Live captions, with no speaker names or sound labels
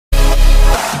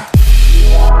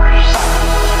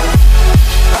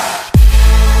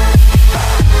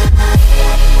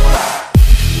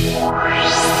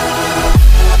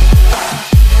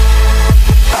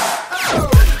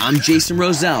I'm Jason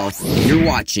Rosell, and you're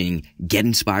watching Get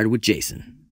Inspired with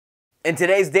Jason. In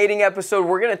today's dating episode,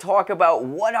 we're going to talk about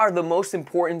what are the most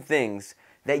important things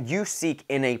that you seek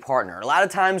in a partner. A lot of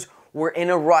times we're in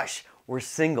a rush, we're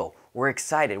single, we're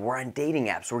excited, we're on dating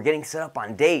apps, we're getting set up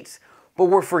on dates, but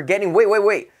we're forgetting,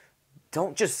 wait,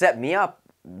 don't just set me up.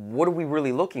 What are we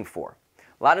really looking for?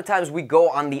 A lot of times we go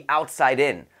on the outside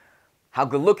in. How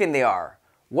good looking they are,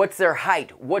 what's their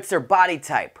height, what's their body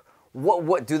type,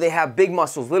 what do they have, big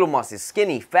muscles, little muscles,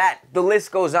 skinny, fat, the list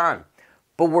goes on.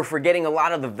 But we're forgetting a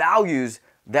lot of the values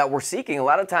that we're seeking. A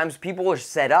lot of times people are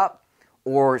set up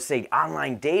or say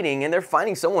online dating and they're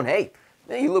finding someone, hey,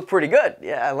 you look pretty good.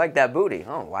 Yeah, I like that booty.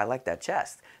 Oh, I like that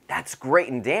chest. That's great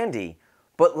and dandy.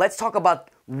 But let's talk about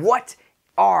what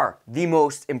are the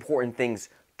most important things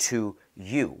to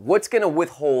you. What's going to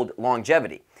withhold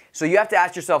longevity? So you have to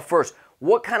ask yourself first,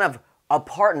 what kind of a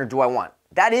partner do I want?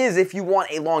 That is if you want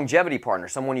a longevity partner,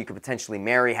 someone you could potentially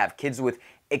marry, have kids with,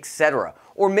 etc.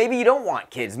 Or maybe you don't want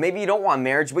kids, maybe you don't want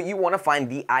marriage, but you want to find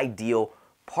the ideal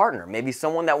partner. Maybe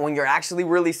someone that when you're actually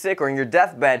really sick or in your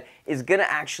deathbed is going to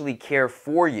actually care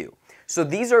for you. So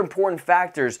these are important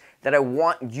factors that I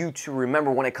want you to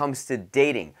remember when it comes to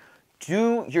dating.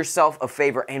 Do yourself a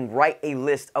favor and write a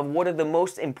list of what are the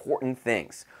most important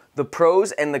things, the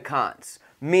pros and the cons.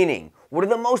 Meaning, what are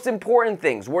the most important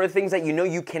things? What are the things that you know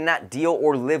you cannot deal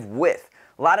or live with?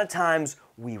 A lot of times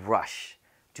we rush.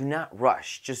 Do not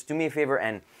rush. Just do me a favor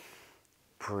and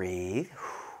breathe.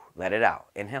 Let it out.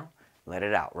 Inhale. Let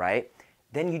it out, right?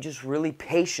 Then you just really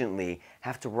patiently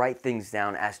have to write things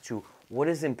down as to what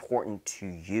is important to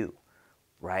you,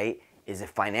 right? Is it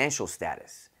financial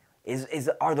status?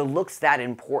 Are the looks that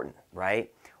important,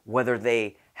 right? Whether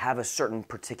they have a certain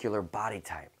particular body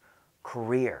type,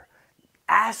 career.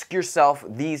 Ask yourself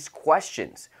these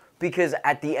questions because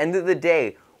at the end of the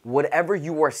day, whatever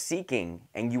you are seeking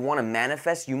and you want to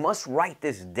manifest, you must write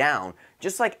this down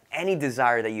just like any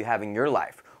desire that you have in your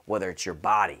life, whether it's your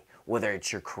body, whether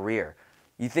it's your career.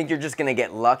 You think you're just going to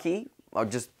get lucky or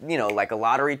just, like a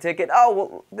lottery ticket?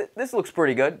 Oh, well, this looks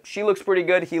pretty good. She looks pretty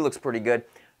good. He looks pretty good.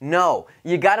 No,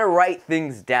 you got to write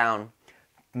things down.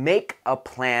 Make a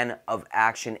plan of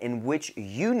action in which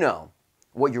you know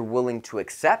what you're willing to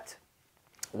accept,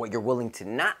 what you're willing to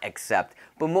not accept,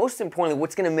 but most importantly,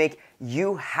 what's going to make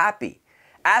you happy.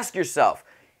 Ask yourself,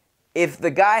 if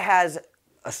the guy has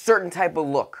a certain type of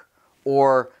look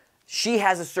or she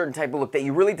has a certain type of look that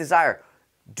you really desire,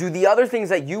 do the other things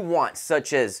that you want,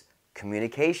 such as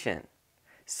communication,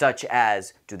 such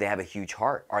as do they have a huge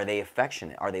heart? Are they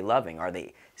affectionate? Are they loving? Are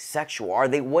they sexual? Are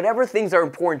they whatever things are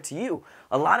important to you?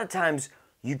 A lot of times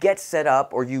you get set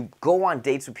up or you go on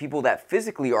dates with people that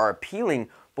physically are appealing,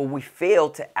 but we fail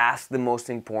to ask the most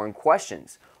important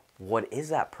questions. What is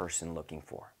that person looking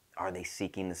for? Are they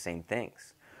seeking the same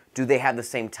things? Do they have the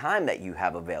same time that you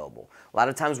have available? A lot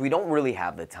of times we don't really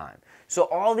have the time. So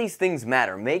all these things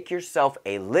matter. Make yourself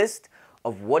a list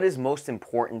of what is most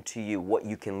important to you, what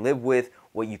you can live with,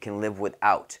 what you can live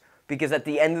without. Because at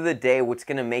the end of the day, what's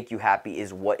going to make you happy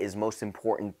is what is most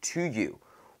important to you.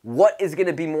 What is going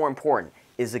to be more important?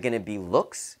 Is it going to be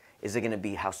looks? Is it going to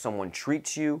be how someone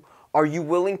treats you? Are you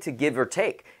willing to give or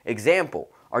take?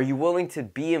 Example, are you willing to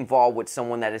be involved with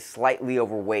someone that is slightly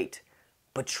overweight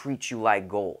but treats you like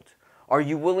gold? Are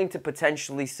you willing to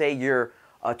potentially say you're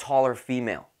a taller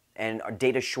female and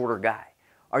date a shorter guy?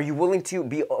 Are you willing to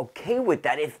be okay with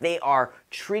that if they are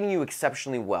treating you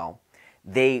exceptionally well?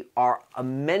 They are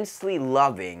immensely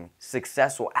loving,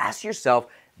 successful. Ask yourself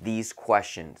these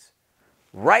questions.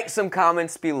 Write some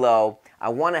comments below. I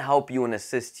want to help you and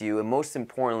assist you, and most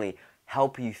importantly,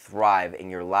 help you thrive in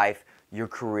your life, your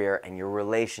career, and your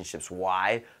relationships.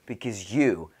 Why? Because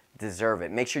you deserve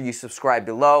it. Make sure you subscribe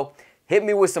below, hit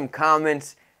me with some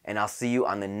comments, and I'll see you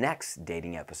on the next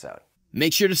dating episode.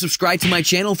 Make sure to subscribe to my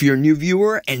channel if you're a new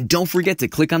viewer, and don't forget to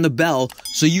click on the bell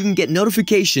so you can get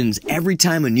notifications every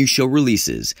time a new show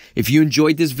releases. If you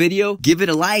enjoyed this video, give it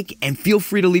a like and feel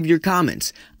free to leave your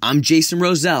comments. I'm Jason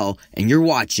Rosell, and you're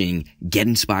watching Get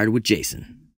Inspired with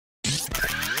Jason.